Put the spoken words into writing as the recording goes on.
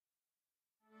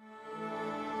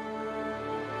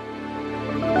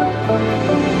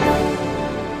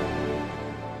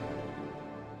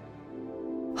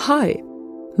Hi,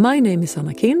 my name is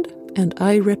Anna Kind and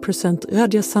I represent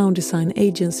Radja Sound Design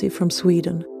Agency from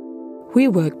Sweden. We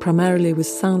work primarily with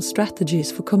sound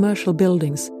strategies for commercial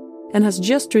buildings and has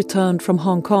just returned from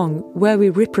Hong Kong, where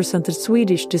we represented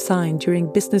Swedish design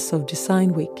during Business of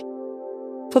Design Week.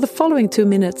 For the following 2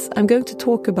 minutes, I'm going to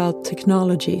talk about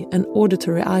technology and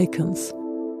auditory icons,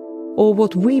 or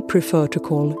what we prefer to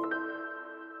call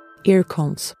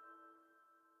earcons.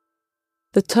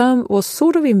 The term was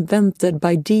sort of invented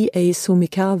by D.A.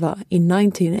 Sumikawa in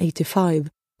 1985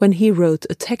 when he wrote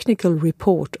a technical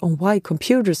report on why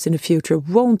computers in the future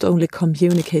won't only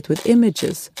communicate with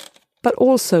images, but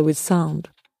also with sound.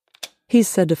 He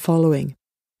said the following: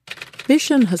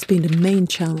 "Vision has been the main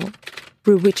channel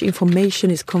through which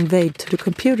information is conveyed to the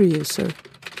computer user.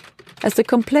 As the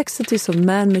complexities of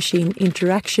man-machine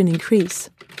interaction increase,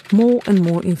 more and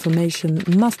more information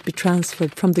must be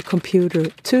transferred from the computer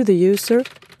to the user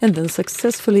and then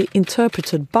successfully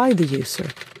interpreted by the user.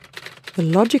 The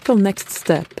logical next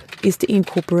step is the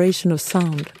incorporation of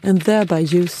sound and thereby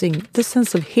using the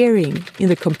sense of hearing in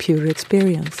the computer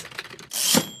experience."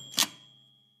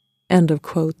 End of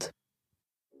quote.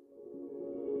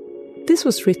 This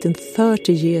was written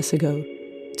 30 years ago.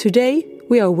 Today,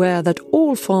 we are aware that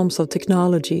all forms of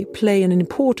technology play an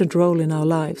important role in our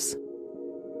lives.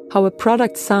 How a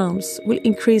product sounds will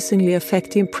increasingly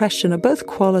affect the impression of both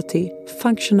quality,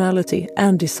 functionality,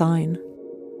 and design.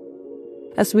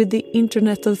 As with the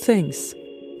Internet of Things,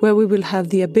 where we will have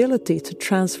the ability to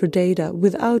transfer data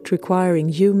without requiring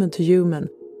human-to-human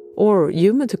or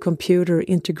human-to-computer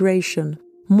integration,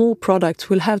 more products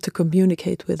will have to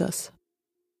communicate with us.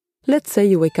 Let's say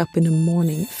you wake up in the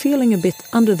morning feeling a bit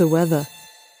under the weather.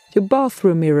 Your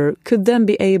bathroom mirror could then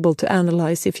be able to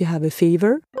analyze if you have a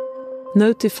fever,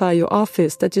 notify your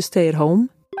office that you stay at home,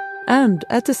 and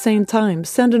at the same time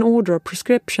send an order or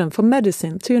prescription for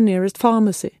medicine to your nearest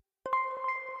pharmacy.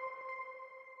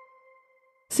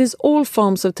 Since all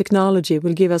forms of technology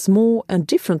will give us more and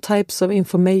different types of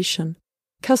information,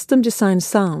 custom-designed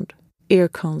sound,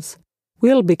 earcons,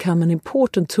 will become an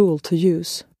important tool to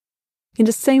use. In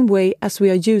the same way as we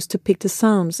are used to pick the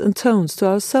sounds and tones to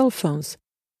our cell phones,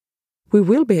 we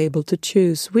will be able to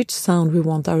choose which sound we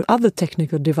want our other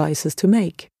technical devices to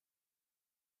make.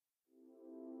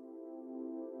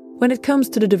 When it comes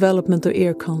to the development of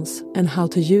earcons and how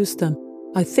to use them,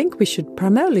 I think we should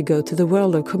primarily go to the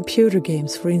world of computer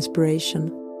games for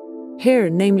inspiration. Here,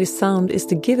 namely, sound is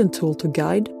the given tool to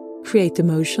guide, create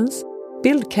emotions,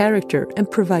 build character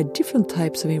and provide different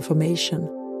types of information,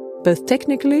 both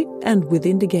technically and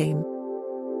within the game.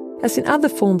 As in other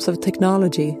forms of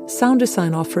technology, sound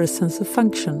design offers a sense of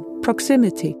function,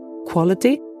 proximity,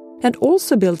 quality, and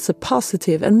also builds a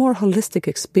positive and more holistic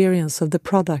experience of the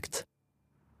product.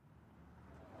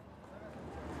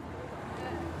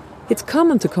 It's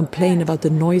common to complain about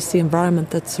the noisy environment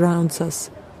that surrounds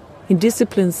us. In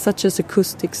disciplines such as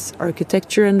acoustics,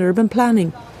 architecture, and urban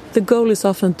planning, the goal is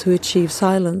often to achieve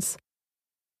silence.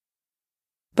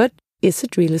 But is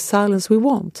it really silence we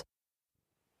want?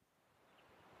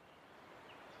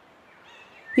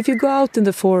 If you go out in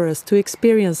the forest to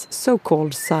experience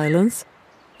so-called silence,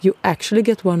 you actually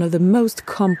get one of the most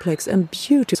complex and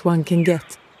beautiful one can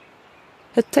get.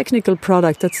 A technical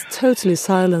product that's totally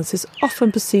silent is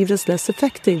often perceived as less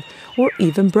effective or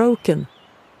even broken.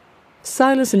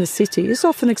 Silence in a city is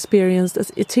often experienced as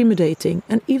intimidating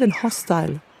and even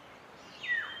hostile.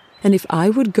 And if I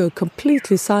would go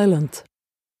completely silent,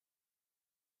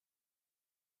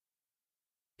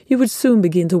 you would soon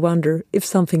begin to wonder if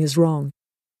something is wrong.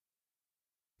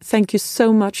 Thank you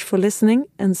so much for listening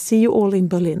and see you all in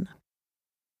Berlin.